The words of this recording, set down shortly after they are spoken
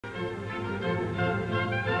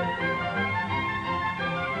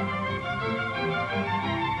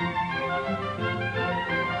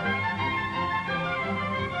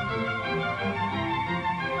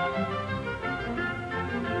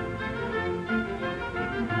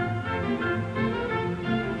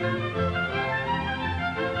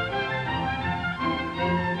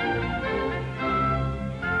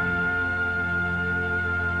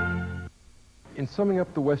In summing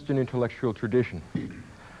up the Western intellectual tradition,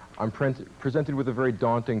 I'm presented with a very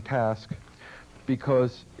daunting task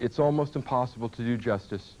because it's almost impossible to do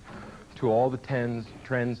justice to all the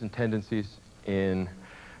trends and tendencies in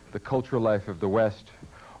the cultural life of the West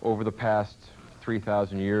over the past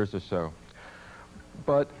 3,000 years or so.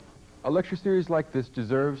 But a lecture series like this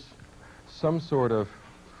deserves some sort of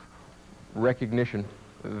recognition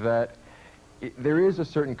that there is a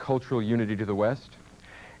certain cultural unity to the West,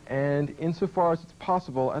 and insofar as it's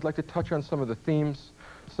possible, I'd like to touch on some of the themes,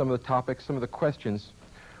 some of the topics, some of the questions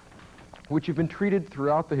which have been treated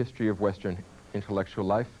throughout the history of Western intellectual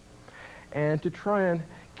life, and to try and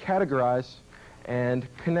categorize and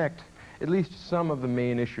connect at least some of the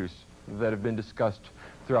main issues that have been discussed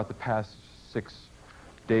throughout the past 6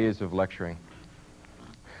 days of lecturing.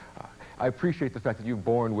 I appreciate the fact that you've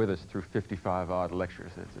borne with us through 55 odd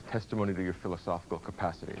lectures. It's a testimony to your philosophical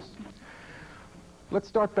capacities. Let's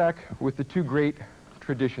start back with the two great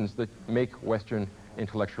traditions that make Western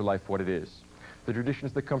intellectual life what it is. The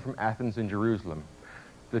traditions that come from Athens and Jerusalem.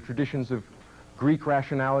 The traditions of Greek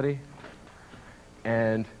rationality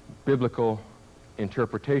and biblical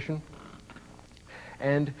interpretation.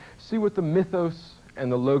 And see what the mythos and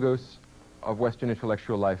the logos of Western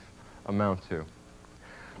intellectual life amount to.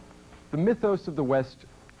 The mythos of the West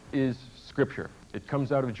is Scripture. It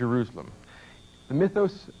comes out of Jerusalem. The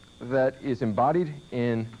mythos that is embodied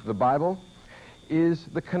in the Bible is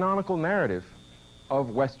the canonical narrative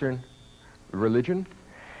of Western religion.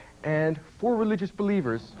 And for religious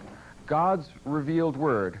believers, God's revealed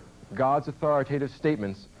word, God's authoritative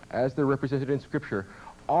statements, as they're represented in Scripture,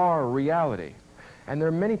 are reality. And there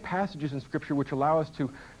are many passages in Scripture which allow us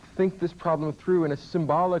to think this problem through in a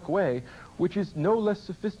symbolic way, which is no less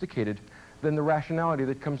sophisticated than the rationality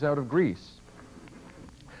that comes out of Greece.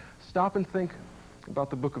 Stop and think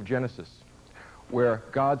about the book of Genesis, where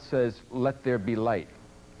God says, "Let there be light,"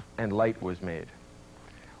 and light was made.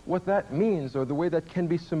 What that means, or the way that can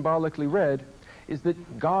be symbolically read, is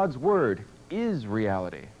that God's word is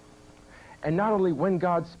reality. And not only when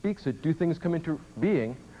God speaks it do things come into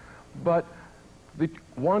being, but the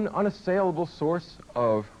one unassailable source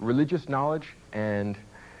of religious knowledge and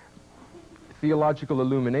theological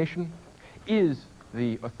illumination is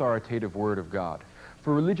the authoritative word of God.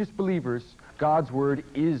 For religious believers, God's word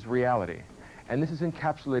is reality, and this is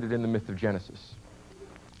encapsulated in the myth of Genesis.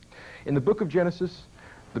 In the book of Genesis,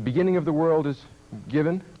 the beginning of the world is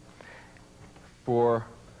given. For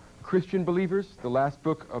Christian believers, the last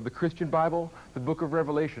book of the Christian Bible, the book of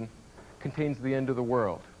Revelation, contains the end of the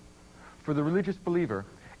world. For the religious believer,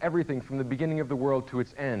 everything from the beginning of the world to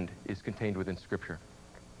its end is contained within Scripture.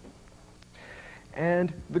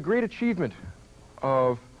 And the great achievement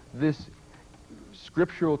of this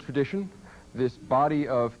scriptural tradition, this body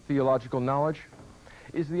of theological knowledge,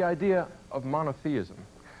 is the idea of monotheism.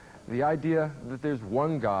 The idea that there's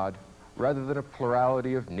one God rather than a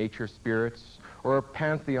plurality of nature spirits or a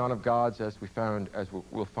pantheon of gods as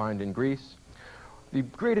we'll find in Greece. The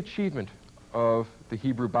great achievement of the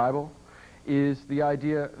Hebrew Bible is the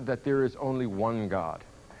idea that there is only one God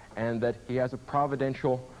and that he has a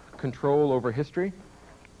providential control over history.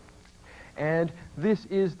 And this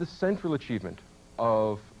is the central achievement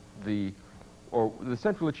of the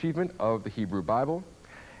Hebrew Bible.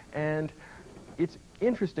 And it's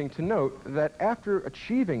interesting to note that after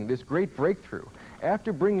achieving this great breakthrough,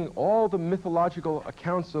 after bringing all the mythological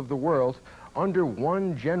accounts of the world under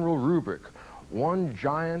one general rubric, one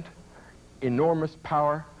giant, enormous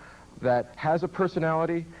power that has a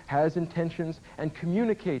personality, has intentions, and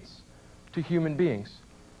communicates to human beings,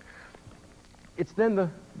 it's then the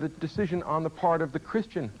decision on the part of the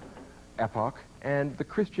Christian epoch and the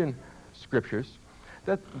Christian scriptures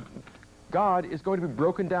that God is going to be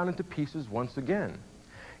broken down into pieces once again.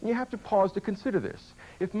 And you have to pause to consider this.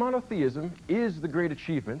 If monotheism is the great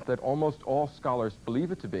achievement that almost all scholars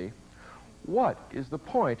believe it to be, what is the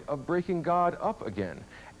point of breaking God up again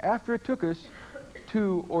after it took us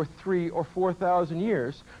 2 or 3 or 4,000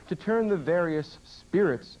 years to turn the various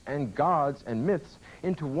spirits and gods and myths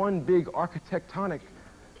into one big architectonic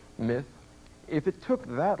myth? If it took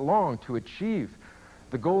that long to achieve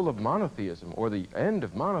the goal of monotheism or the end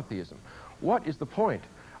of monotheism, what is the point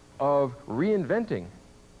of reinventing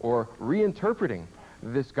or reinterpreting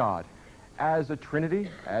this God as a trinity,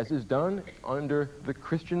 as is done under the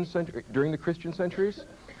during the Christian centuries?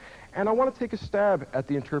 And I want to take a stab at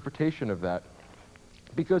the interpretation of that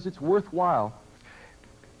because it's worthwhile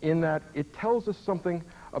in that it tells us something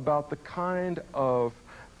about the kind of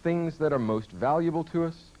things that are most valuable to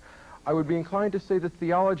us. I would be inclined to say that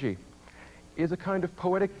theology is a kind of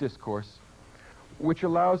poetic discourse which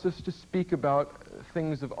allows us to speak about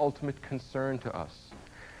things of ultimate concern to us.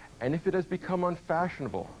 And if it has become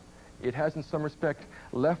unfashionable, it has in some respect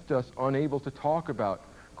left us unable to talk about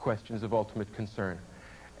questions of ultimate concern.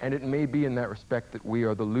 And it may be in that respect that we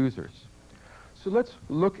are the losers. So let's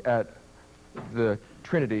look at the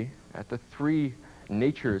Trinity, at the three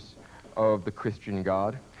natures of the Christian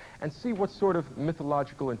God, and see what sort of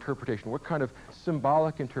mythological interpretation, what kind of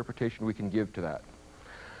symbolic interpretation we can give to that.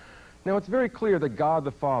 Now, it's very clear that God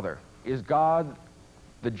the Father is God,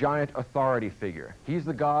 the giant authority figure. He's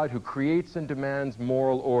the God who creates and demands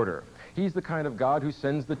moral order. He's the kind of God who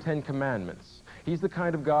sends the Ten Commandments. He's the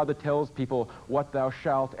kind of God that tells people what thou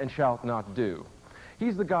shalt and shalt not do.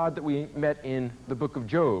 He's the God that we met in the book of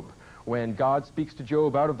Job, when God speaks to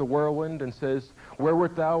Job out of the whirlwind and says, "Where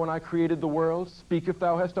wert thou when I created the world? Speak if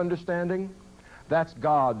thou hast understanding." That's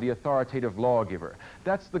God, the authoritative lawgiver.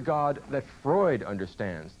 That's the God that Freud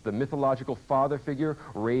understands, the mythological father figure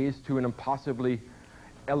raised to an impossibly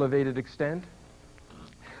elevated extent.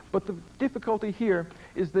 But the difficulty here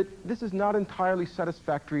is that this is not entirely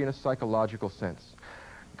satisfactory in a psychological sense.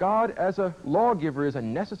 God as a lawgiver is a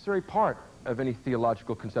necessary part of any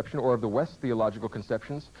theological conception, or of the West's theological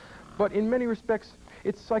conceptions, but in many respects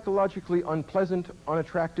it's psychologically unpleasant,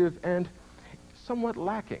 unattractive, and somewhat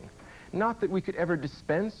lacking. Not that we could ever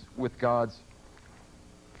dispense with God's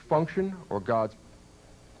function or God's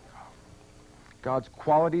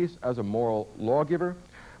qualities as a moral lawgiver,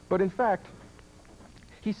 but in fact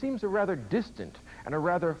he seems a rather distant and a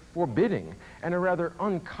rather forbidding and a rather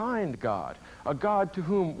unkind God, a God to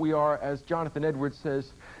whom we are, as Jonathan Edwards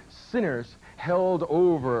says, sinners held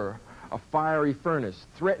over a fiery furnace,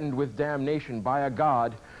 threatened with damnation by a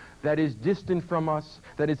God that is distant from us,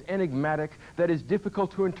 that is enigmatic, that is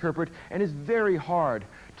difficult to interpret, and is very hard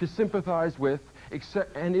to sympathize with,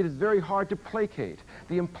 and it is very hard to placate.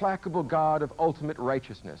 The implacable God of ultimate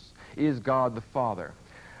righteousness is God the Father.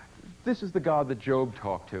 This is the God that Job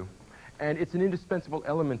talked to, and it's an indispensable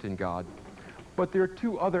element in God. But there are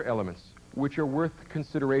two other elements which are worth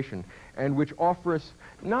consideration, and which offer us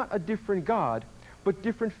not a different God, but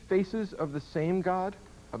different faces of the same God,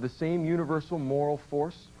 of the same universal moral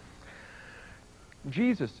force.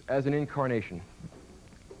 Jesus, as an incarnation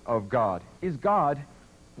of God, is God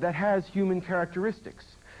that has human characteristics.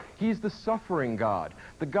 He's the suffering God,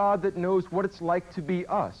 the God that knows what it's like to be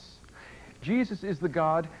us. Jesus is the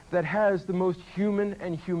God that has the most human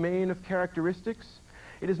and humane of characteristics.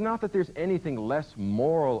 It is not that there's anything less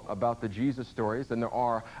moral about the Jesus stories than there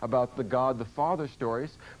are about the God the Father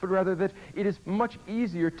stories, but rather that it is much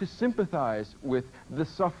easier to sympathize with the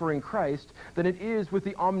suffering Christ than it is with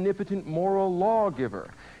the omnipotent moral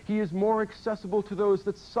lawgiver. He is more accessible to those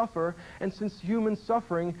that suffer, and since human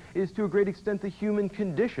suffering is to a great extent the human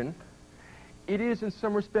condition, it is in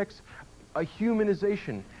some respects a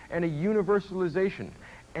humanization and a universalization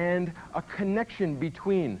and a connection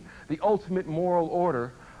between the ultimate moral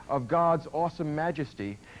order of God's awesome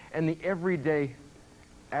majesty and the everyday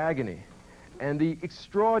agony and the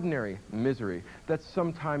extraordinary misery that's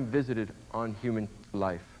sometimes visited on human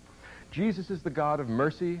life. Jesus is the God of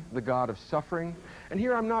mercy, the God of suffering, and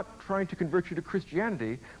here I'm not trying to convert you to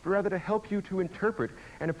Christianity, but rather to help you to interpret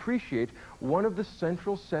and appreciate one of the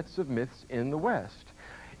central sets of myths in the West.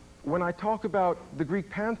 When I talk about the Greek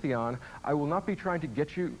pantheon, I will not be trying to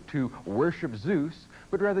get you to worship Zeus,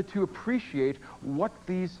 but rather to appreciate what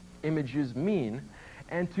these images mean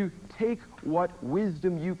and to take what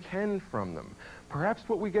wisdom you can from them. Perhaps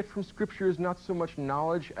what we get from Scripture is not so much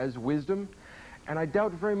knowledge as wisdom, and I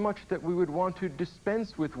doubt very much that we would want to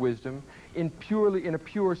dispense with wisdom in a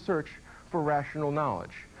pure search for rational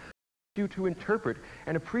knowledge. You to interpret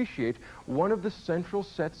and appreciate one of the central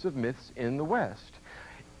sets of myths in the West.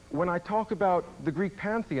 When I talk about the Greek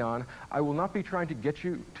pantheon, I will not be trying to get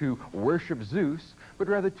you to worship Zeus, but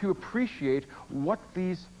rather to appreciate what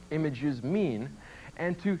these images mean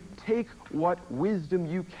and to take what wisdom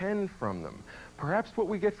you can from them. Perhaps what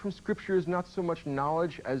we get from Scripture is not so much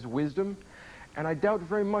knowledge as wisdom, and I doubt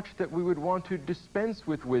very much that we would want to dispense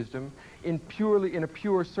with wisdom in a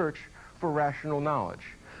pure search for rational knowledge.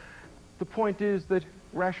 The point is that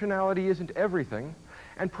rationality isn't everything,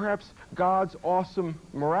 and perhaps God's awesome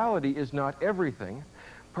morality is not everything.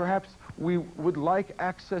 Perhaps we would like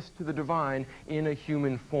access to the divine in a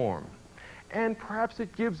human form. And perhaps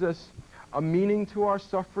it gives us a meaning to our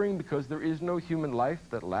suffering because there is no human life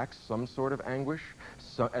that lacks some sort of anguish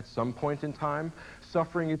at some point in time.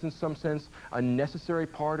 Suffering is in some sense a necessary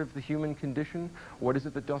part of the human condition. What is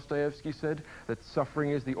it that Dostoevsky said? That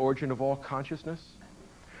suffering is the origin of all consciousness?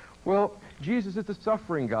 Well, Jesus is the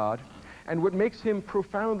suffering God, And what makes him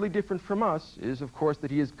profoundly different from us is, of course,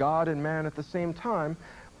 that he is God and man at the same time.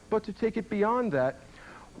 But to take it beyond that,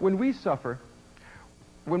 when we suffer,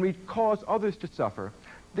 when we cause others to suffer,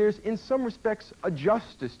 there's in some respects a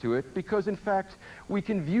justice to it, because in fact we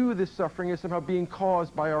can view this suffering as somehow being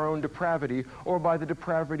caused by our own depravity or by the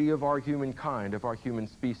depravity of our humankind, of our human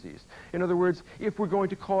species. In other words, if we're going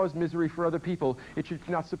to cause misery for other people, it should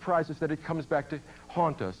not surprise us that it comes back to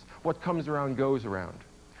haunt us. What comes around goes around.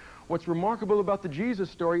 What's remarkable about the Jesus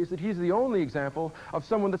story is that he's the only example of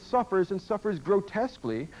someone that suffers, and suffers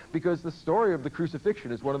grotesquely, because the story of the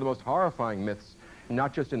crucifixion is one of the most horrifying myths,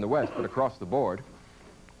 not just in the West, but across the board.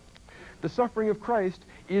 The suffering of Christ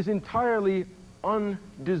is entirely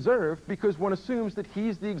undeserved, because one assumes that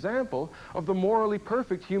he's the example of the morally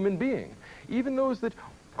perfect human being. Even those that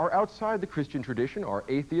are outside the Christian tradition, or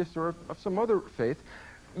atheists or of some other faith,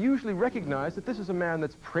 usually recognize that this is a man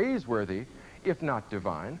that's praiseworthy, if not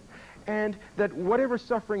divine, and that whatever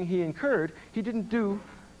suffering he incurred, he didn't do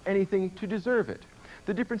anything to deserve it.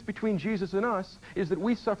 The difference between Jesus and us is that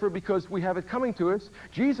we suffer because we have it coming to us.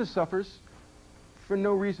 Jesus suffers for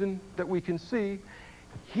no reason that we can see.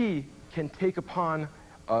 He can take upon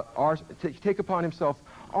himself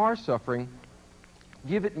our suffering,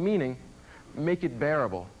 give it meaning, make it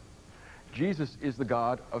bearable. Jesus is the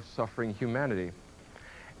God of suffering humanity.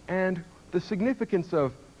 And the significance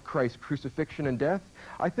of Christ's crucifixion and death,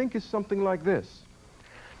 I think, is something like this.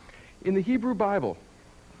 In the Hebrew Bible,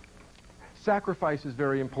 sacrifice is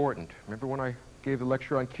very important. Remember when I gave the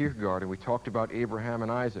lecture on Kierkegaard and we talked about Abraham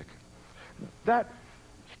and Isaac? That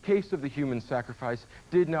case of the human sacrifice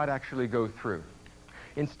did not actually go through.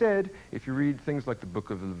 Instead, if you read things like the book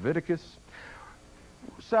of Leviticus,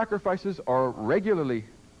 sacrifices are regularly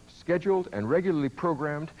scheduled and regularly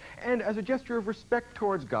programmed, and as a gesture of respect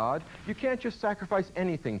towards God, you can't just sacrifice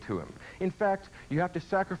anything to him. In fact, you have to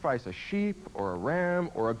sacrifice a sheep or a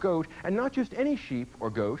ram or a goat, and not just any sheep or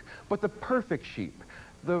goat, but the perfect sheep,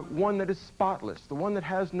 the one that is spotless, the one that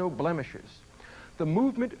has no blemishes. The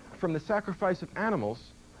movement from the sacrifice of animals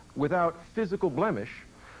without physical blemish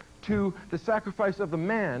to the sacrifice of the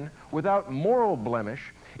man without moral blemish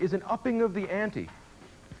is an upping of the ante.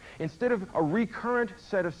 Instead of a recurrent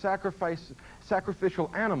set of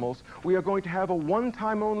sacrificial animals, we are going to have a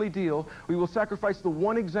one-time only deal. We will sacrifice the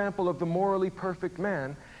one example of the morally perfect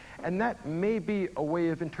man, and that may be a way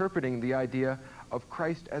of interpreting the idea of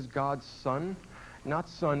Christ as God's son. Not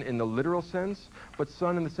son in the literal sense, but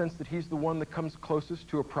son in the sense that he's the one that comes closest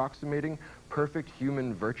to approximating perfect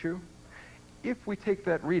human virtue. If we take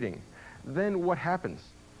that reading, then what happens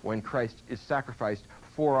when Christ is sacrificed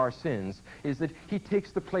for our sins is that he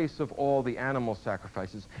takes the place of all the animal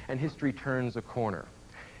sacrifices, and history turns a corner.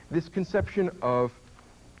 This conception of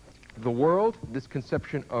the world, this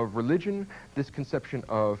conception of religion, this conception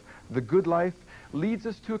of the good life leads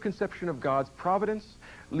us to a conception of God's providence,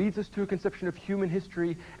 leads us to a conception of human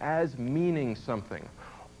history as meaning something.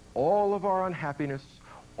 All of our unhappiness,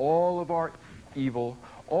 all of our evil,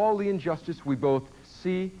 all the injustice we both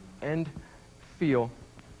see and feel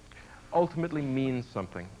ultimately means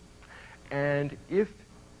something. And if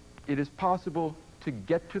it is possible to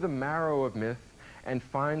get to the marrow of myth and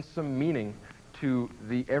find some meaning to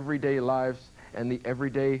the everyday lives and the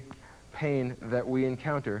everyday pain that we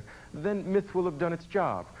encounter, then myth will have done its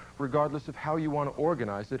job, regardless of how you want to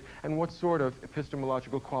organize it and what sort of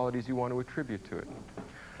epistemological qualities you want to attribute to it.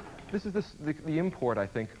 This is the import, I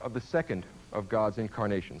think, of the second of God's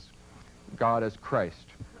incarnations, God as Christ.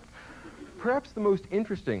 Perhaps the most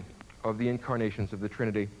interesting of the incarnations of the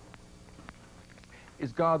Trinity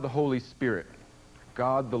is God the Holy Spirit,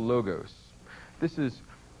 God the Logos. This is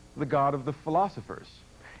the God of the philosophers.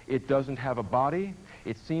 It doesn't have a body.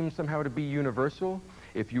 It seems somehow to be universal.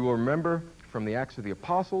 If you will remember from the Acts of the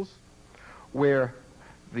Apostles, where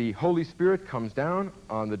the Holy Spirit comes down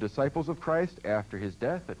on the disciples of Christ after his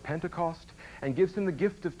death at Pentecost and gives him the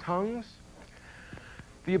gift of tongues,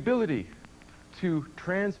 the ability to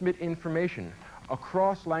transmit information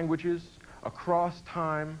across languages, across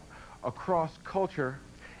time, across culture,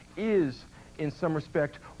 is, in some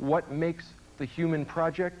respect, what makes the human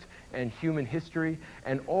project and human history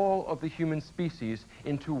and all of the human species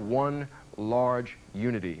into one large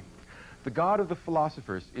unity. The God of the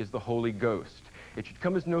philosophers is the Holy Ghost. It should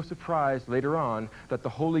come as no surprise later on that the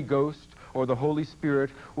Holy Ghost or the Holy Spirit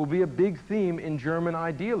will be a big theme in German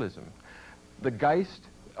idealism. The Geist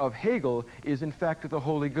of Hegel is in fact the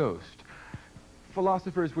Holy Ghost.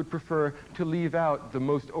 Philosophers would prefer to leave out the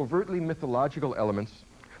most overtly mythological elements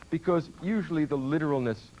because usually the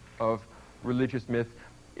literalness of religious myth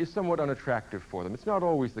is somewhat unattractive for them. It's not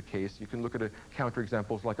always the case. You can look at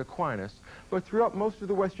counterexamples like Aquinas, but throughout most of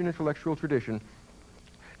the Western intellectual tradition,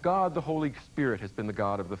 God, the Holy Spirit, has been the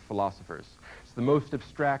God of the philosophers. It's the most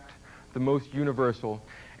abstract, the most universal,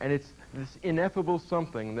 and it's this ineffable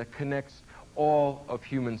something that connects all of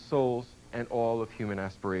human souls and all of human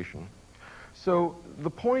aspiration. So the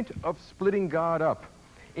point of splitting God up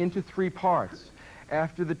into three parts,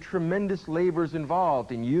 after the tremendous labors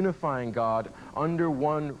involved in unifying God under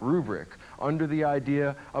one rubric, under the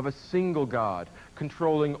idea of a single God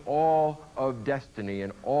controlling all of destiny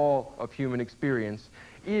and all of human experience,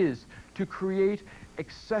 is to create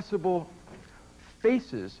accessible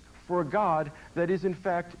faces for a God that is in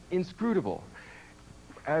fact inscrutable.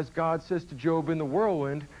 As God says to Job in the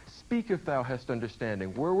whirlwind, "Speak if thou hast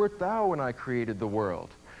understanding. Where wert thou when I created the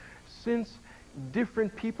world?" Since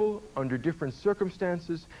different people under different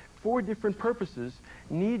circumstances for different purposes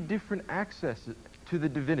need different access to the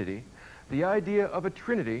divinity, the idea of a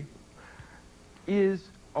Trinity is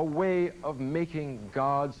a way of making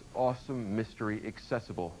God's awesome mystery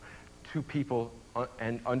accessible to people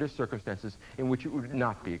and under circumstances in which it would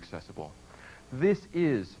not be accessible. This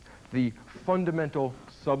is the fundamental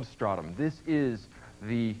substratum. This is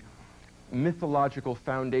the mythological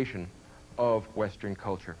foundation of Western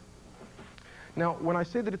culture. Now, when I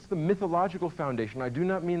say that it's the mythological foundation, I do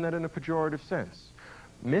not mean that in a pejorative sense.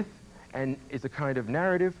 Myth is a kind of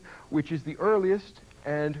narrative which is the earliest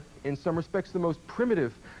and, in some respects, the most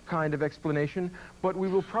primitive kind of explanation, but we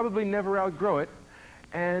will probably never outgrow it,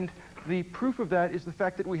 and the proof of that is the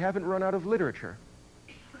fact that we haven't run out of literature.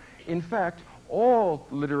 In fact, all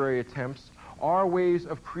literary attempts are ways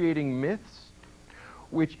of creating myths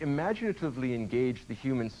which imaginatively engage the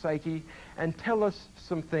human psyche and tell us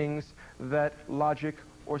some things that logic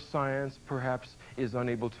or science perhaps is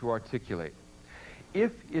unable to articulate.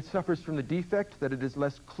 If it suffers from the defect that it is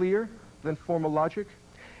less clear than formal logic,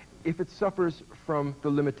 if it suffers from the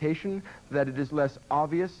limitation that it is less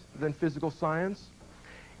obvious than physical science,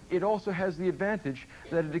 it also has the advantage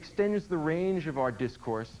that it extends the range of our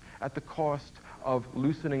discourse at the cost of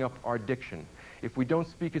loosening up our diction. If we don't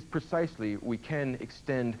speak as precisely, we can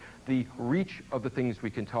extend the reach of the things we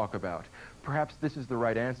can talk about. Perhaps this is the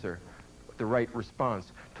right answer, the right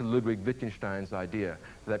response to Ludwig Wittgenstein's idea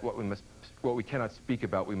that what we cannot speak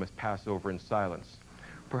about, we must pass over in silence.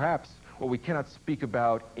 Perhaps what we cannot speak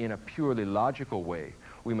about in a purely logical way,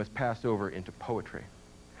 we must pass over into poetry.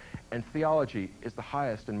 And theology is the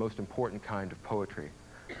highest and most important kind of poetry.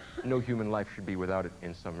 No human life should be without it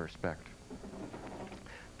in some respect.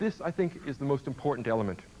 This, I think, is the most important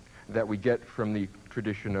element that we get from the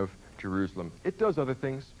tradition of Jerusalem. It does other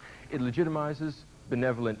things. It legitimizes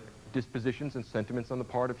benevolent dispositions and sentiments on the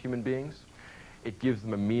part of human beings. It gives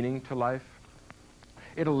them a meaning to life.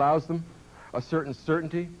 It allows them a certain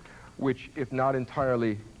certainty, which, if not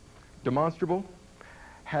entirely demonstrable,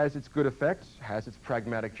 has its good effects, has its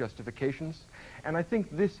pragmatic justifications. And I think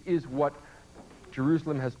this is what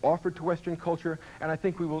Jerusalem has offered to Western culture, and I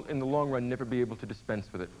think we will, in the long run, never be able to dispense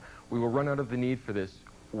with it. We will run out of the need for this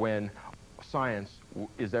when science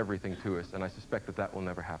is everything to us, and I suspect that that will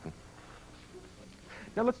never happen.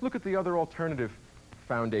 Now let's look at the other alternative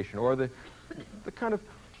foundation, or the kind of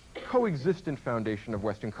coexistent foundation of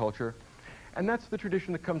Western culture, and that's the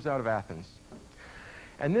tradition that comes out of Athens.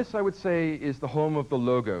 And this, I would say, is the home of the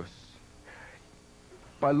logos.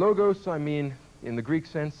 By logos, I mean, in the Greek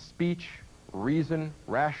sense, speech, reason,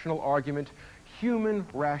 rational argument, human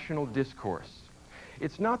rational discourse.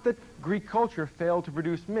 It's not that Greek culture failed to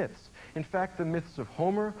produce myths. In fact, the myths of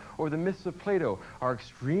Homer or the myths of Plato are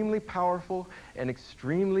extremely powerful and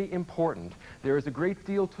extremely important. There is a great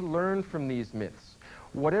deal to learn from these myths.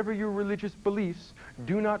 Whatever your religious beliefs,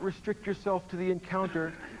 do not restrict yourself to the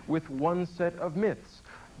encounter with one set of myths.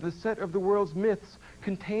 The set of the world's myths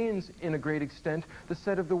contains, in a great extent, the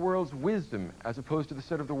set of the world's wisdom as opposed to the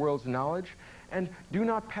set of the world's knowledge, and do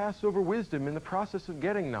not pass over wisdom in the process of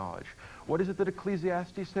getting knowledge. What is it that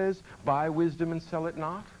Ecclesiastes says? Buy wisdom and sell it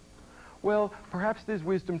not? Well, perhaps there's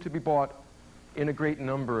wisdom to be bought in a great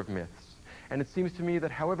number of myths. And it seems to me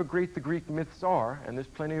that however great the Greek myths are, and there's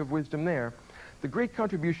plenty of wisdom there, the great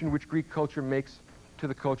contribution which Greek culture makes to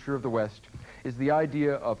the culture of the West is the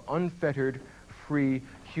idea of unfettered, free,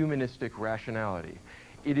 humanistic rationality.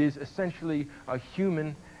 It is essentially a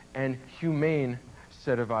human and humane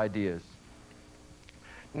set of ideas.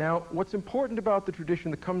 Now, what's important about the tradition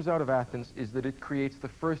that comes out of Athens is that it creates the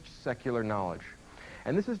first secular knowledge.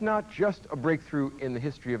 And this is not just a breakthrough in the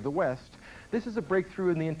history of the West, this is a breakthrough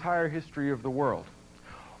in the entire history of the world.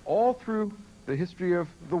 All through the history of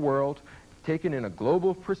the world, taken in a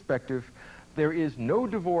global perspective, there is no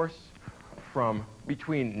divorce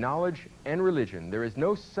between knowledge and religion. There is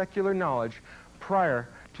no secular knowledge prior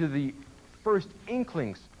to the first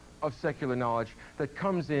inklings of secular knowledge that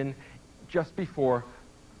comes in just before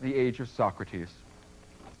the age of Socrates.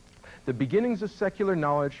 The beginnings of secular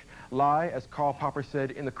knowledge lie, as Karl Popper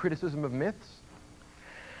said, in the criticism of myths.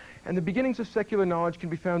 And the beginnings of secular knowledge can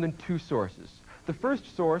be found in two sources. The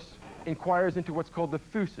first source inquires into what's called the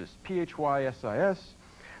physis, P-H-Y-S-I-S,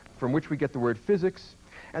 from which we get the word physics.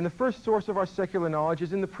 And the first source of our secular knowledge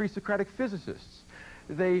is in the pre-Socratic physicists.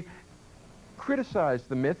 They criticized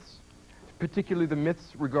the myths, particularly the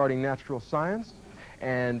myths regarding natural science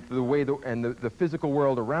and the physical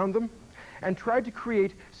world around them, and tried to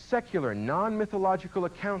create secular, non-mythological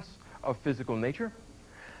accounts of physical nature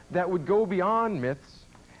that would go beyond myths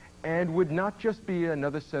and would not just be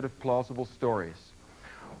another set of plausible stories.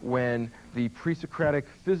 When the pre-Socratic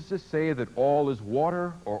physicists say that all is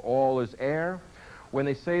water or all is air, when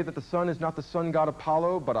they say that the sun is not the sun god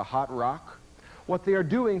Apollo but a hot rock, what they are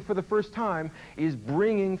doing for the first time is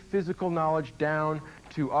bringing physical knowledge down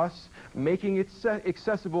to us, making it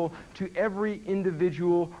accessible to every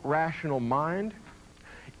individual rational mind,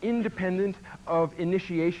 independent of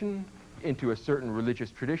initiation into a certain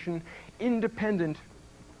religious tradition, independent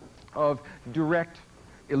of direct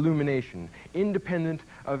illumination, independent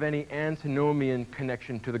of any antinomian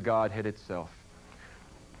connection to the Godhead itself.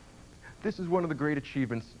 This is one of the great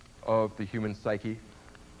achievements of the human psyche.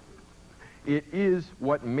 It is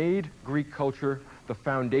what made Greek culture the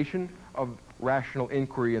foundation of rational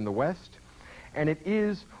inquiry in the West, and it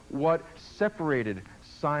is what separated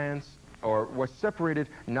science, or what separated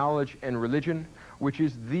knowledge and religion, which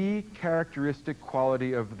is the characteristic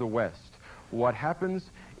quality of the West. What happens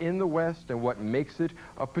in the West and what makes it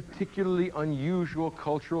a particularly unusual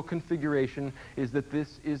cultural configuration is that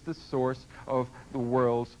this is the source of the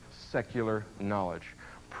world's secular knowledge.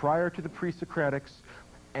 Prior to the pre-Socratics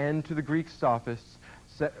and to the Greek sophists,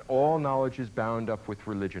 all knowledge is bound up with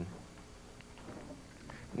religion.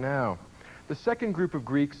 Now, the second group of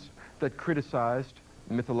Greeks that criticized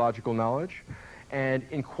mythological knowledge and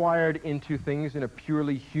inquired into things in a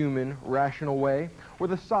purely human, rational way were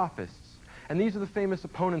the sophists. And these are the famous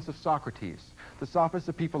opponents of Socrates. The sophists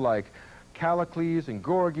are people like Callicles and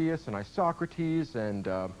Gorgias and Isocrates and,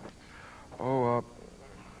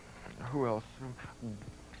 who else?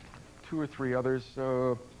 Two or three others.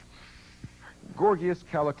 Gorgias,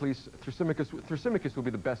 Callicles, Thrasymachus. Thrasymachus will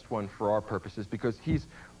be the best one for our purposes because he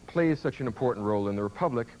plays such an important role in the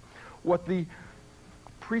Republic. What the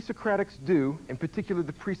pre-Socratics do, in particular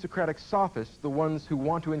the pre-Socratic sophists, the ones who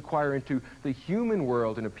want to inquire into the human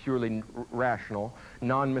world in a purely rational,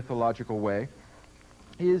 non-mythological way,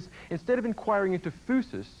 is instead of inquiring into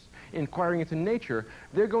physis, inquiring into nature,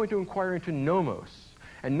 they're going to inquire into nomos.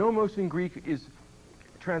 And nomos in Greek is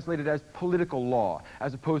translated as political law,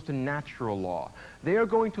 as opposed to natural law. They are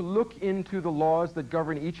going to look into the laws that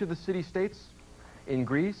govern each of the city-states in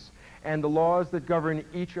Greece, and the laws that govern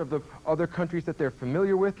each of the other countries that they're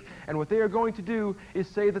familiar with. And what they are going to do is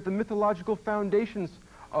say that the mythological foundations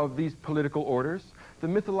of these political orders, the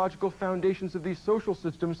mythological foundations of these social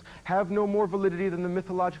systems, have no more validity than the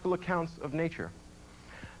mythological accounts of nature.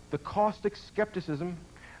 The caustic skepticism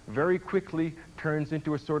very quickly turns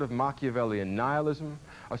into a sort of Machiavellian nihilism,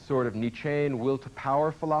 a sort of Nietzschean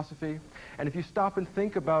will-to-power philosophy. And if you stop and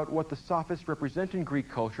think about what the sophists represent in Greek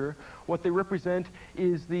culture, what they represent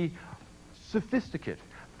is the sophisticate,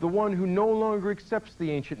 the one who no longer accepts the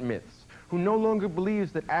ancient myths, who no longer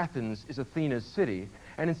believes that Athens is Athena's city,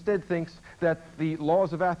 and instead thinks that the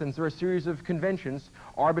laws of Athens are a series of conventions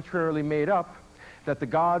arbitrarily made up, that the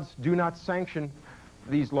gods do not sanction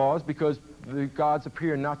these laws because the gods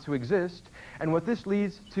appear not to exist. And what this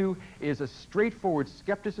leads to is a straightforward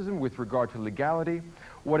skepticism with regard to legality.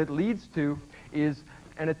 What it leads to is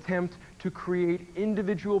an attempt to create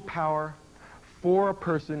individual power for a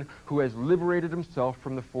person who has liberated himself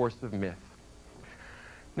from the force of myth.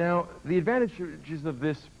 Now, the advantages of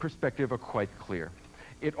this perspective are quite clear.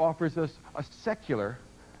 It offers us a secular,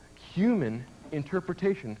 human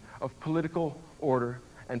interpretation of political order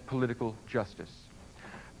and political justice.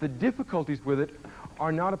 The difficulties with it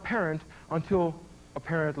are not apparent until,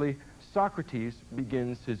 apparently, Socrates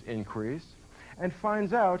begins his inquiries and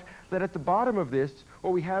finds out that at the bottom of this,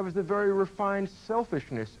 what we have is a very refined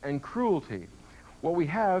selfishness and cruelty. What we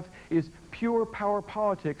have is pure power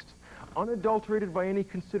politics, unadulterated by any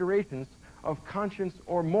considerations of conscience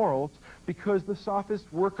or morals, because the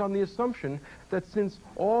sophists work on the assumption that since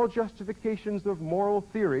all justifications of moral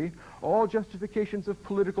theory, all justifications of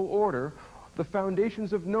political order, the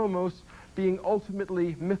foundations of nomos being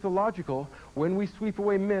ultimately mythological, when we sweep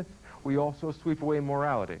away myth, we also sweep away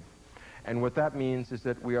morality. And what that means is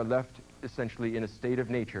that we are left essentially in a state of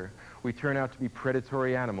nature. We turn out to be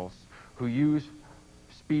predatory animals who use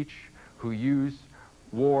speech, who use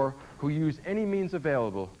war, who use any means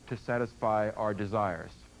available to satisfy our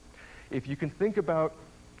desires. If you can think about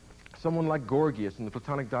someone like Gorgias in the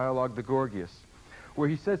Platonic dialogue, the Gorgias, where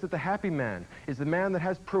he says that the happy man is the man that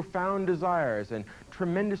has profound desires and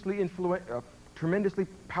tremendously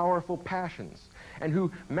powerful passions, and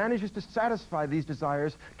who manages to satisfy these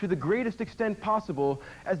desires to the greatest extent possible,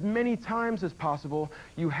 as many times as possible.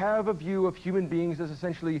 You have a view of human beings as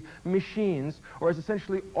essentially machines, or as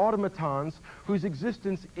essentially automatons whose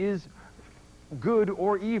existence is good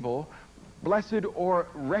or evil, blessed or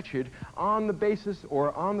wretched, on the basis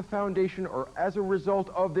or on the foundation or as a result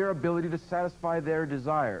of their ability to satisfy their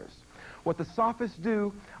desires. What the sophists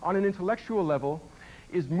do on an intellectual level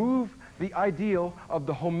is move the ideal of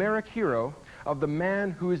the Homeric hero, of the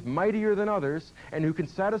man who is mightier than others and who can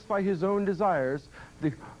satisfy his own desires,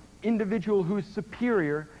 the individual who is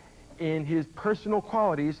superior in his personal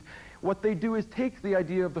qualities. What they do is take the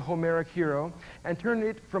idea of the Homeric hero and turn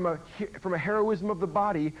it from a heroism of the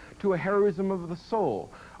body to a heroism of the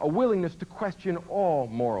soul, a willingness to question all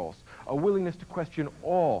morals, a willingness to question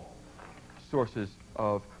all sources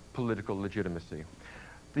of political legitimacy.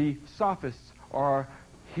 The sophists are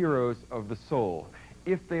heroes of the soul.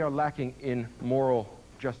 If they are lacking in moral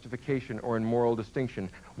justification or in moral distinction,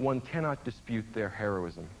 one cannot dispute their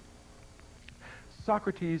heroism.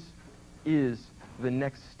 Socrates is the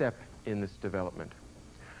next step in this development.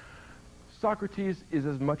 Socrates is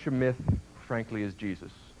as much a myth, frankly, as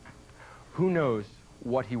Jesus. Who knows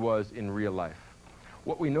what he was in real life?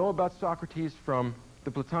 What we know about Socrates from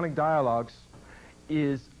the Platonic dialogues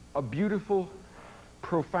is a beautiful,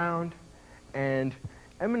 profound, and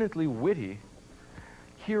eminently witty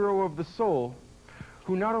hero of the soul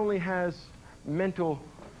who not only has mental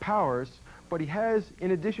powers, but he has,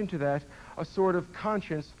 in addition to that, a sort of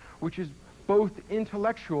conscience which is both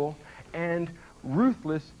intellectual and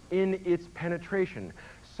ruthless in its penetration.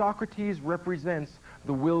 Socrates represents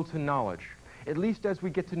the will to knowledge, at least as we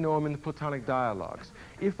get to know him in the Platonic dialogues.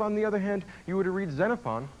 If, on the other hand, you were to read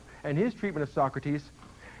Xenophon and his treatment of Socrates,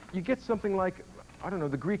 you get something like, I don't know,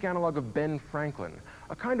 the Greek analog of Ben Franklin,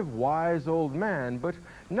 a kind of wise old man, but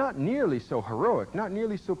not nearly so heroic, not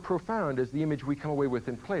nearly so profound as the image we come away with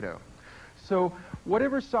in Plato. So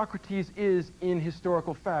whatever Socrates is in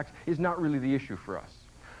historical fact is not really the issue for us.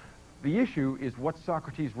 The issue is what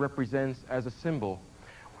Socrates represents as a symbol.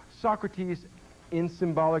 Socrates, in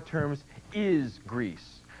symbolic terms, is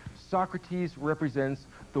Greece. Socrates represents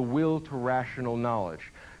the will to rational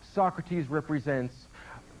knowledge. Socrates represents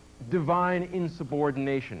divine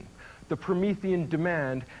insubordination, the Promethean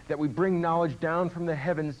demand that we bring knowledge down from the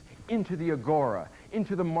heavens into the agora,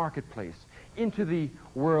 into the marketplace, into the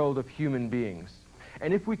world of human beings.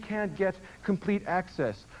 And if we can't get complete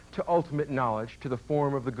access to ultimate knowledge, to the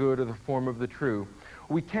form of the good or the form of the true,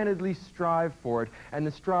 we can at least strive for it, and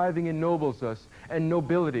the striving ennobles us, and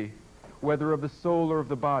nobility, whether of the soul or of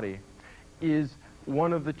the body, is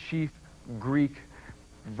one of the chief Greek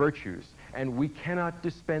virtues. And we cannot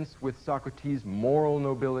dispense with Socrates' moral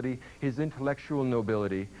nobility, his intellectual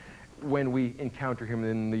nobility, when we encounter him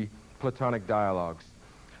in the Platonic dialogues.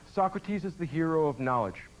 Socrates is the hero of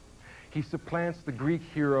knowledge. He supplants the Greek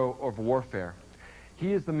hero of warfare.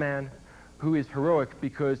 He is the man who is heroic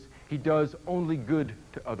because he does only good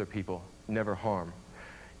to other people, never harm.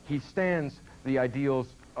 He stands the ideals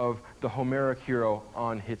of the Homeric hero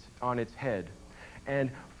on its head.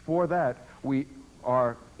 And for that, we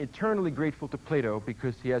are eternally grateful to Plato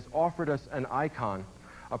because he has offered us an icon,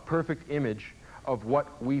 a perfect image of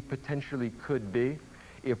what we potentially could be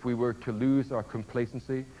if we were to lose our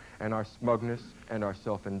complacency and our smugness and our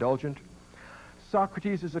self-indulgence.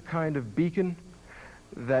 Socrates is a kind of beacon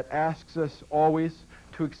that asks us always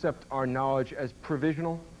to accept our knowledge as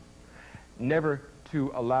provisional, never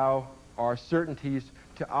to allow our certainties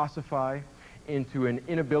to ossify into an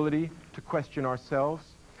inability to question ourselves.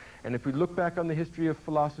 And if we look back on the history of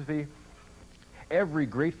philosophy, every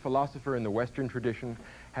great philosopher in the Western tradition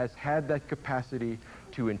has had that capacity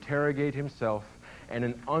to interrogate himself and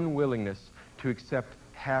an unwillingness to accept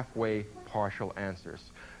halfway partial answers.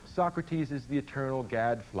 Socrates is the eternal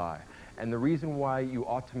gadfly, and the reason why you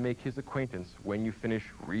ought to make his acquaintance when you finish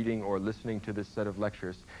reading or listening to this set of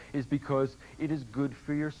lectures is because it is good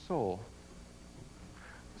for your soul.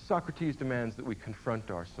 Socrates demands that we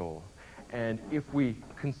confront our soul, and if we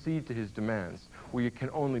concede to his demands, we can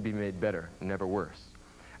only be made better, never worse.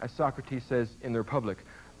 As Socrates says in The Republic,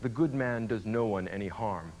 the good man does no one any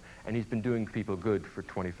harm, and he's been doing people good for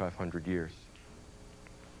 2,500 years.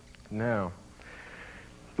 Now,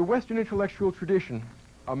 The Western intellectual tradition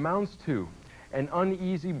amounts to an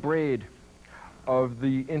uneasy braid of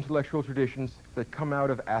the intellectual traditions that come out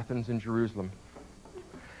of Athens and Jerusalem.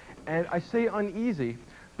 And I say uneasy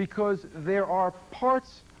because there are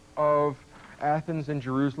parts of Athens and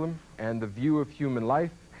Jerusalem and the view of human life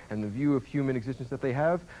and the view of human existence that they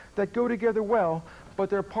have that go together well, but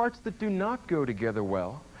there are parts that do not go together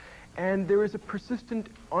well. And there is a persistent,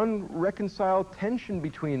 unreconciled tension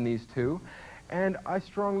between these two, and I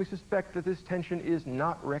strongly suspect that this tension is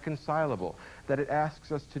not reconcilable, that it asks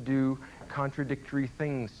us to do contradictory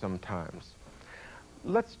things sometimes.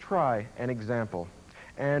 Let's try an example.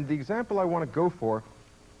 And the example I want to go for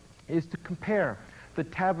is to compare the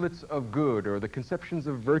tablets of good, or the conceptions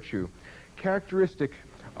of virtue, characteristic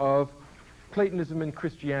of Platonism and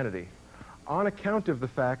Christianity, on account of the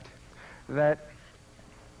fact that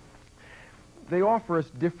they offer us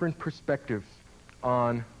different perspectives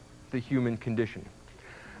on the human condition.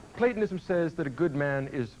 Platonism says that a good man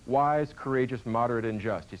is wise, courageous, moderate, and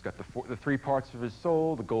just. He's got the three parts of his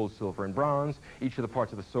soul, the gold, silver, and bronze. Each of the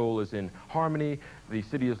parts of the soul is in harmony. The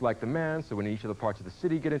city is like the man, so when each of the parts of the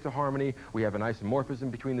city get into harmony, we have an isomorphism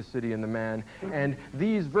between the city and the man. And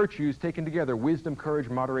these virtues taken together, wisdom, courage,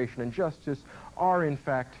 moderation, and justice, are in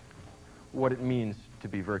fact what it means to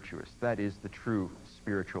be virtuous. That is the true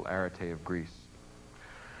spiritual arete of Greece.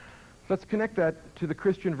 Let's connect that to the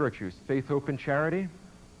Christian virtues, faith, hope, and charity.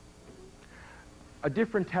 A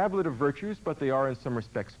different tablet of virtues, but they are in some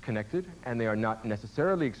respects connected, and they are not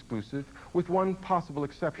necessarily exclusive, with one possible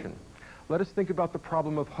exception. Let us think about the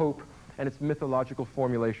problem of hope and its mythological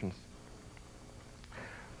formulations.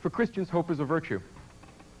 For Christians, hope is a virtue.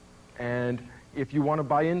 And if you want to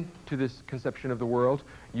buy into this conception of the world,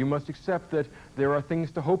 you must accept that there are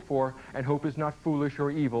things to hope for, and hope is not foolish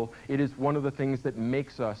or evil. It is one of the things that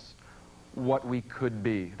makes us what we could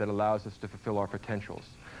be, that allows us to fulfill our potentials.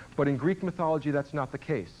 But in Greek mythology, that's not the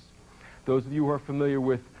case. Those of you who are familiar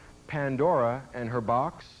with Pandora and her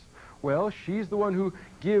box, well, she's the one who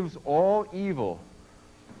gives all evil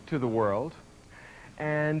to the world.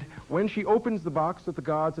 And when she opens the box that the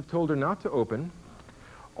gods have told her not to open,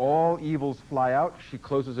 all evils fly out. She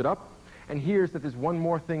closes it up and hears that there's one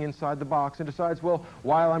more thing inside the box and decides, well,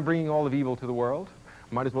 while I'm bringing all of evil to the world,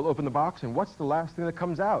 might as well open the box, and what's the last thing that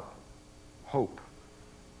comes out? Hope.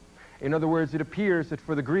 In other words, it appears that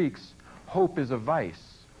for the Greeks, hope is a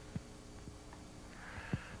vice.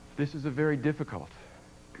 This is a very difficult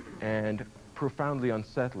and profoundly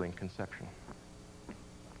unsettling conception.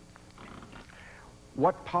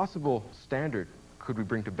 What possible standard could we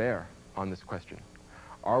bring to bear on this question?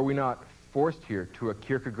 Are we not forced here to a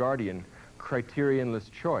Kierkegaardian,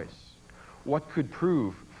 criterionless choice? What could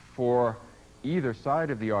prove for either side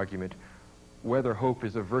of the argument whether hope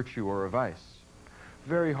is a virtue or a vice?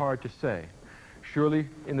 Very hard to say. Surely,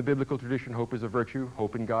 in the biblical tradition, hope is a virtue.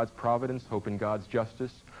 Hope in God's providence, hope in God's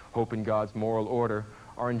justice, hope in God's moral order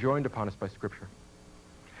are enjoined upon us by Scripture.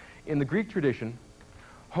 In the Greek tradition,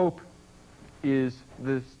 hope is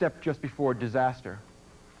the step just before disaster.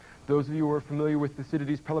 Those of you who are familiar with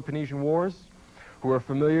Thucydides' Peloponnesian Wars, who are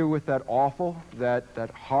familiar with that awful, that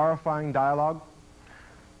horrifying dialogue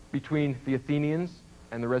between the Athenians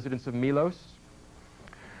and the residents of Milos,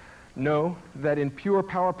 know that in pure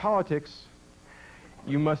power politics,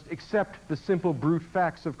 you must accept the simple brute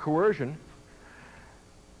facts of coercion,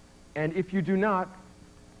 and if you do not,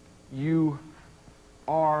 you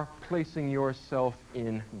are placing yourself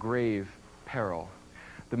in grave peril.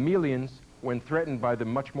 The Melians, when threatened by the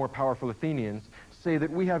much more powerful Athenians, say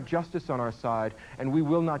that we have justice on our side and we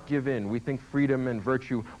will not give in. We think freedom and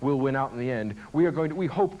virtue will win out in the end. We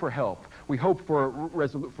hope for help. We hope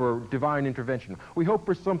for divine intervention. We hope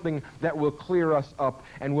for something that will clear us up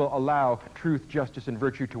and will allow truth, justice, and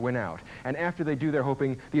virtue to win out. And after they do their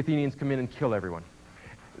hoping, the Athenians come in and kill everyone.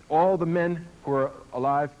 All the men who are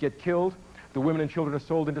alive get killed. The women and children are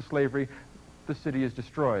sold into slavery. The city is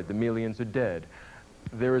destroyed. The Melians are dead.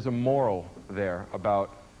 There is a moral there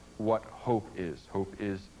about what hope is. Hope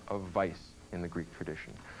is a vice in the Greek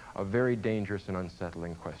tradition. A very dangerous and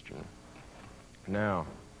unsettling question. Now,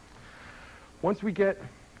 once we get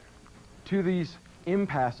to these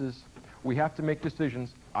impasses, we have to make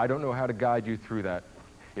decisions. I don't know how to guide you through that.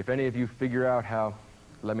 If any of you figure out how,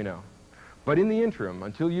 let me know. But in the interim,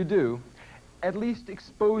 until you do, at least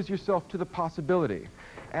expose yourself to the possibility.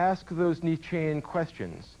 Ask those Nietzschean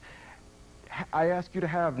questions. I ask you to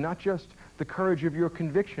have not just the courage of your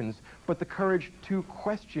convictions, but the courage to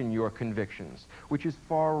question your convictions, which is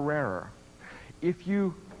far rarer. If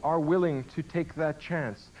you are willing to take that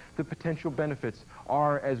chance, the potential benefits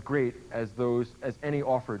are as great as any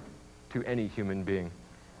offered to any human being.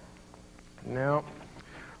 Now,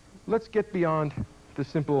 let's get beyond the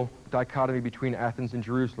simple dichotomy between Athens and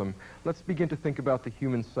Jerusalem. Let's begin to think about the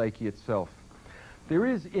human psyche itself. There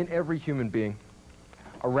is in every human being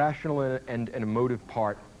a rational and an emotive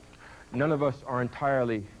part. None of us are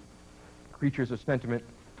entirely creatures of sentiment.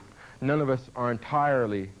 None of us are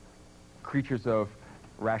entirely creatures of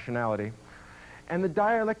rationality. And the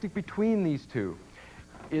dialectic between these two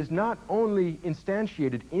is not only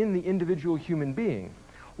instantiated in the individual human being,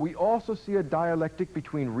 we also see a dialectic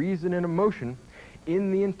between reason and emotion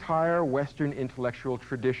in the entire Western intellectual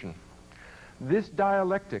tradition. This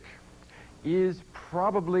dialectic is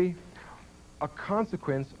probably a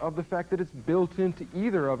consequence of the fact that it's built into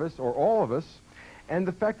either of us or all of us, and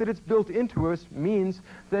the fact that it's built into us means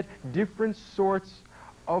that different sorts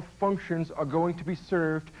of functions are going to be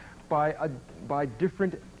served by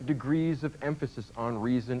different degrees of emphasis on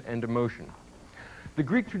reason and emotion. The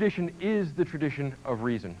Greek tradition is the tradition of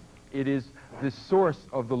reason. It is the source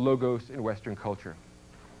of the logos in Western culture.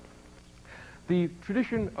 The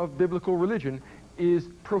tradition of biblical religion is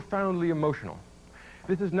profoundly emotional.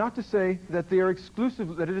 This is not to say that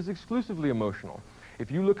it is exclusively emotional.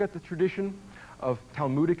 If you look at the tradition of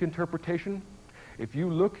Talmudic interpretation, if you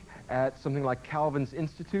look at something like Calvin's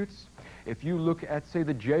Institutes, if you look at, say,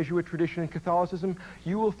 the Jesuit tradition in Catholicism,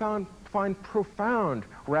 you will find profound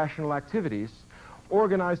rational activities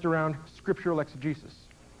organized around scriptural exegesis.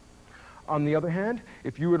 On the other hand,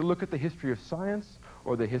 if you were to look at the history of science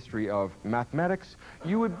or the history of mathematics,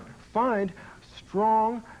 you would find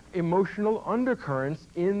strong emotional undercurrents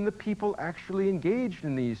in the people actually engaged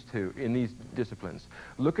in these disciplines.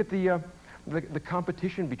 Look at the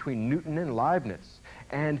competition between Newton and Leibniz,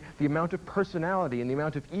 and the amount of personality and the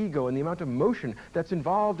amount of ego and the amount of emotion that's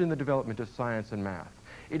involved in the development of science and math.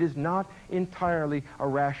 It is not entirely a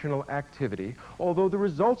rational activity, although the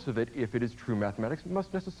results of it, if it is true mathematics,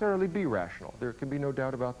 must necessarily be rational. There can be no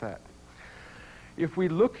doubt about that. If we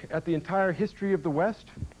look at the entire history of the West,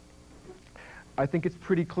 I think it's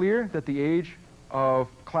pretty clear that the age of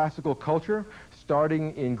classical culture,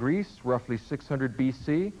 starting in Greece, roughly 600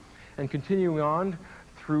 BC, and continuing on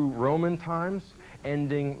through Roman times,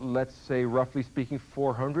 ending, let's say, roughly speaking,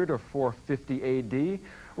 400 or 450 AD,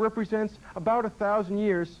 represents about 1,000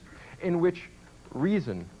 years in which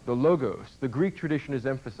reason, the logos, the Greek tradition is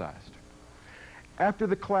emphasized. After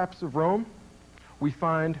the collapse of Rome, we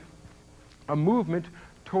find a movement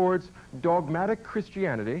towards dogmatic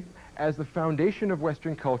Christianity as the foundation of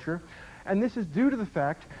Western culture, and this is due to the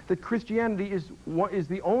fact that Christianity is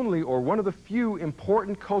the only or one of the few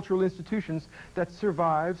important cultural institutions that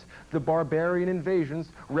survives the barbarian invasions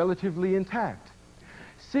relatively intact.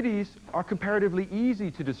 Cities are comparatively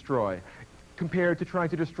easy to destroy compared to trying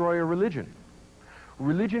to destroy a religion.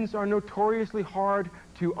 Religions are notoriously hard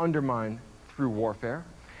to undermine through warfare,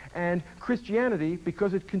 and Christianity,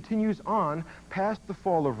 because it continues on past the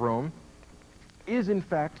fall of Rome, is in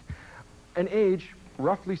fact an age,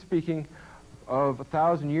 roughly speaking, of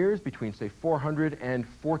 1,000 years, between, say, 400 and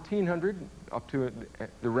 1400, up to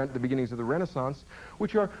the beginnings of the Renaissance,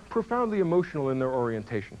 which are profoundly emotional in their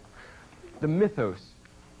orientation. The mythos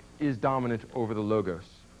is dominant over the logos.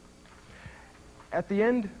 At the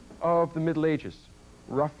end of the Middle Ages,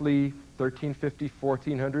 roughly 1350,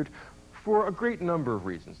 1400, for a great number of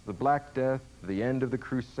reasons, the Black Death, the end of the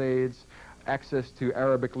Crusades, access to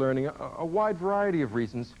Arabic learning, a wide variety of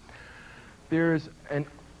reasons, there's an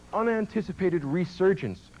unanticipated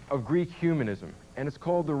resurgence of Greek humanism, and it's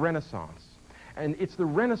called the Renaissance. And it's the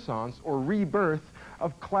Renaissance, or rebirth,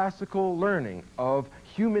 of classical learning, of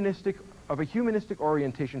a humanistic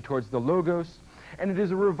orientation towards the logos, and it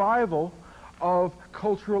is a revival of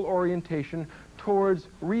cultural orientation towards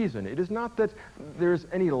reason. It is not that there's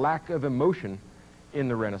any lack of emotion in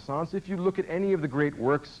the Renaissance. If you look at any of the great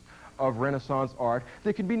works of Renaissance art,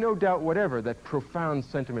 there can be no doubt whatever that profound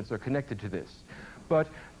sentiments are connected to this. But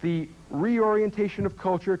the reorientation of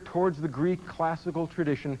culture towards the Greek classical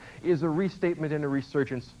tradition is a restatement and a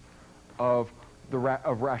resurgence of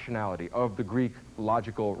rationality, of the Greek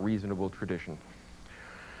logical, reasonable tradition.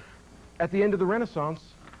 At the end of the Renaissance,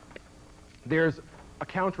 there's a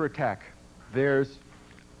counterattack. There's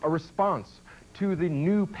a response to the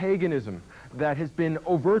new paganism that has been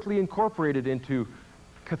overtly incorporated into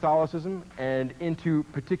Catholicism and into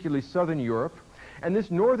particularly Southern Europe. And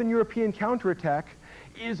this Northern European counterattack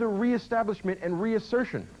is a reestablishment and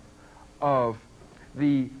reassertion of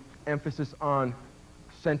the emphasis on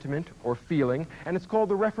sentiment or feeling, and it's called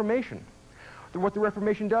the Reformation. What the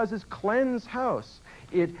Reformation does is cleanse house.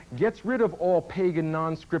 It gets rid of all pagan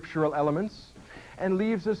non-scriptural elements and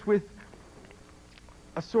leaves us with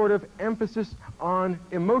a sort of emphasis on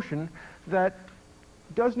emotion that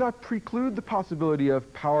does not preclude the possibility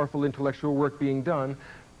of powerful intellectual work being done,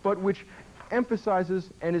 but which emphasizes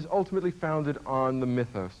and is ultimately founded on the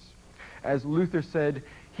mythos. As Luther said,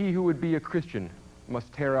 he who would be a Christian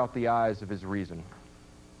must tear out the eyes of his reason.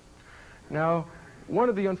 Now, one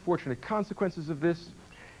of the unfortunate consequences of this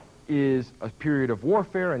is a period of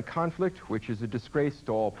warfare and conflict, which is a disgrace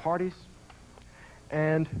to all parties.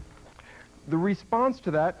 And the response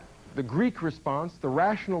to that, the Greek response, the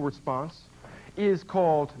rational response, is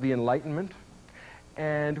called the Enlightenment.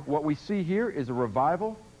 And what we see here is a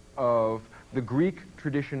revival of the Greek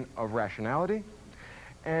tradition of rationality.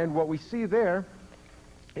 And what we see there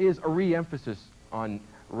is a re-emphasis on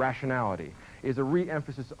rationality, is a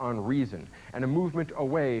re-emphasis on reason, and a movement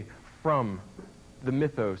away from the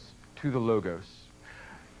mythos to the logos.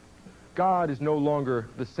 God is no longer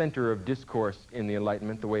the center of discourse in the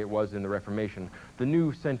Enlightenment the way it was in the Reformation. The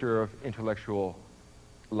new center of intellectual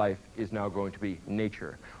life is now going to be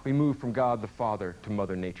nature. We move from God the Father to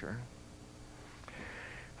Mother Nature.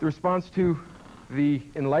 The response to the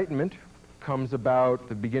Enlightenment comes about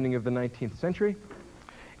the beginning of the 19th century.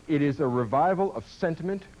 It is a revival of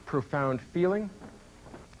sentiment, profound feeling,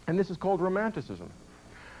 and this is called Romanticism.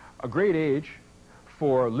 A great age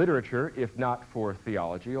for literature, if not for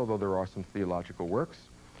theology, although there are some theological works.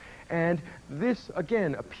 And this,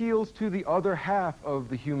 again, appeals to the other half of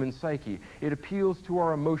the human psyche. It appeals to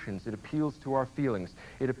our emotions. It appeals to our feelings.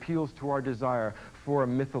 It appeals to our desire for a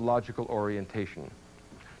mythological orientation,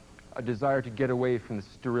 a desire to get away from the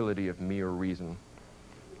sterility of mere reason.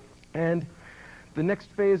 And the next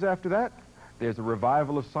phase after that, there's a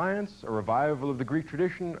revival of science, a revival of the Greek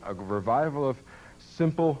tradition, a revival of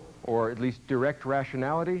simple or at least direct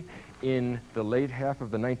rationality in the late half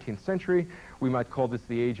of the 19th century. We might call this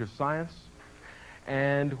the age of science.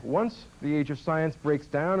 And once the age of science breaks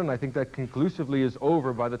down, and I think that conclusively is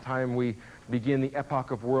over by the time we begin the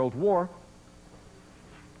epoch of World War,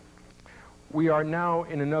 we are now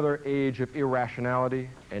in another age of irrationality,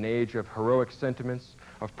 an age of heroic sentiments,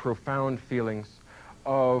 of profound feelings,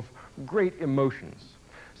 of great emotions.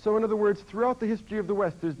 So in other words, throughout the history of the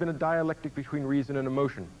West, there's been a dialectic between reason and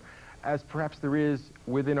emotion, as perhaps there is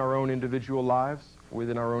within our own individual lives,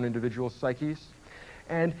 within our own individual psyches.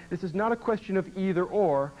 And this is not a question of either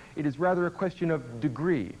or, it is rather a question of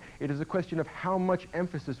degree. It is a question of how much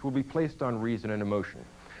emphasis will be placed on reason and emotion.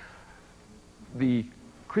 The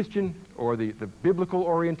Christian or the biblical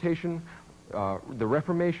orientation, the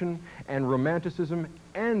Reformation and Romanticism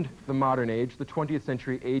and the modern age, the 20th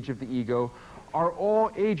century age of the ego, are all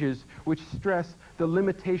ages which stress the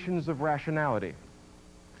limitations of rationality.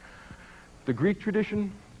 The Greek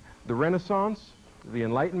tradition, the Renaissance, the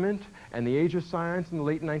Enlightenment, and the age of science in the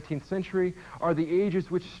late 19th century are the ages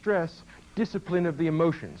which stress discipline of the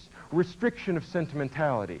emotions, restriction of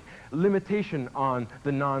sentimentality, limitation on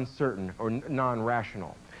the non-certain or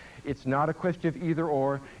non-rational. It's not a question of either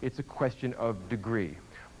or, it's a question of degree.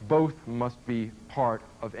 Both must be part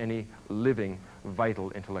of any living,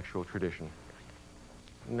 vital intellectual tradition.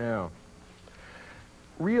 Now,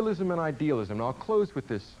 realism and idealism, and I'll close with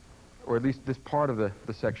this, or at least this part of the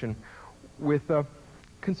section, with a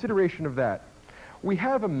consideration of that. We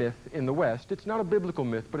have a myth in the West, it's not a biblical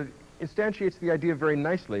myth, but it instantiates the idea very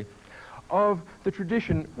nicely of the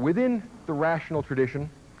tradition within the rational tradition,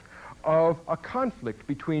 of a conflict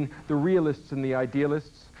between the realists and the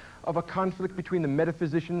idealists, of a conflict between the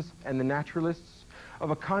metaphysicians and the naturalists, of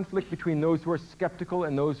a conflict between those who are skeptical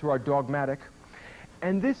and those who are dogmatic.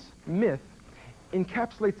 And this myth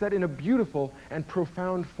encapsulates that in a beautiful and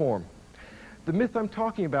profound form. The myth I'm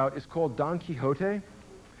talking about is called Don Quixote,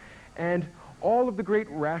 and all of the great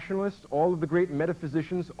rationalists, all of the great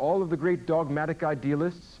metaphysicians, all of the great dogmatic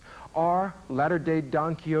idealists are latter-day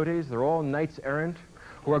Don Quixotes. They're all knights errant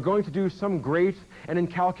who are going to do some great and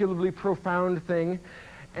incalculably profound thing,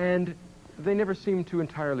 and they never seem to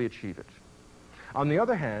entirely achieve it. On the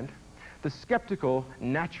other hand, the skeptical,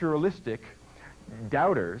 naturalistic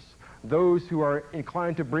doubters, those who are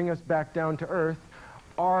inclined to bring us back down to earth,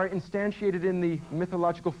 are instantiated in the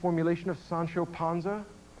mythological formulation of Sancho Panza.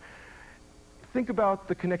 Think about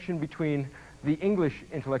the connection between the English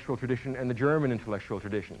intellectual tradition and the German intellectual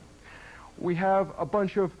tradition. We have a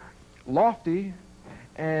bunch of lofty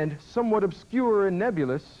and somewhat obscure and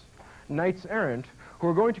nebulous knights errant who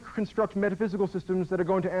are going to construct metaphysical systems that are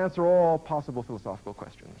going to answer all possible philosophical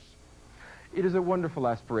questions. It is a wonderful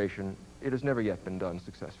aspiration. It has never yet been done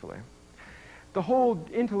successfully. The whole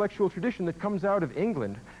intellectual tradition that comes out of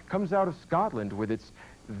England, comes out of Scotland with its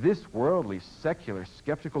this worldly, secular,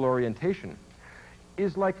 skeptical orientation,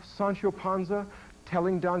 is like Sancho Panza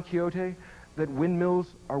telling Don Quixote that windmills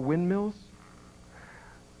are windmills.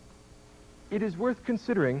 it is worth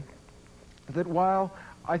considering that while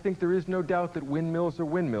I think there is no doubt that windmills are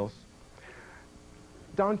windmills,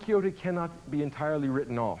 Don Quixote cannot be entirely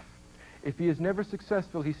written off. If he is never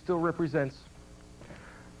successful, he still represents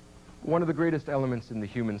one of the greatest elements in the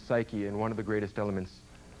human psyche and one of the greatest elements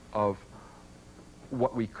of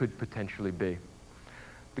what we could potentially be.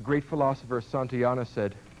 The great philosopher Santayana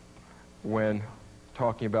said, when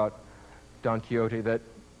talking about Don Quixote, that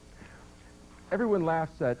everyone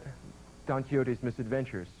laughs at Don Quixote's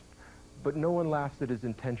misadventures, but no one laughs at his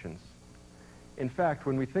intentions. In fact,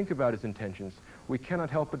 when we think about his intentions, we cannot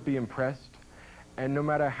help but be impressed, and no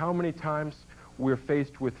matter how many times we're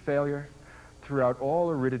faced with failure, throughout all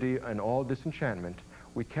aridity and all disenchantment,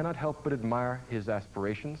 we cannot help but admire his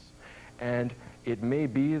aspirations, and it may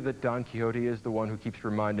be that Don Quixote is the one who keeps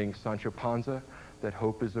reminding Sancho Panza that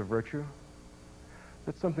hope is a virtue.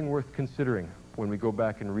 That's something worth considering when we go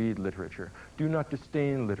back and read literature. Do not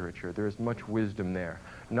disdain literature. There is much wisdom there.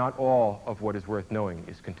 Not all of what is worth knowing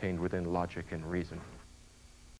is contained within logic and reason.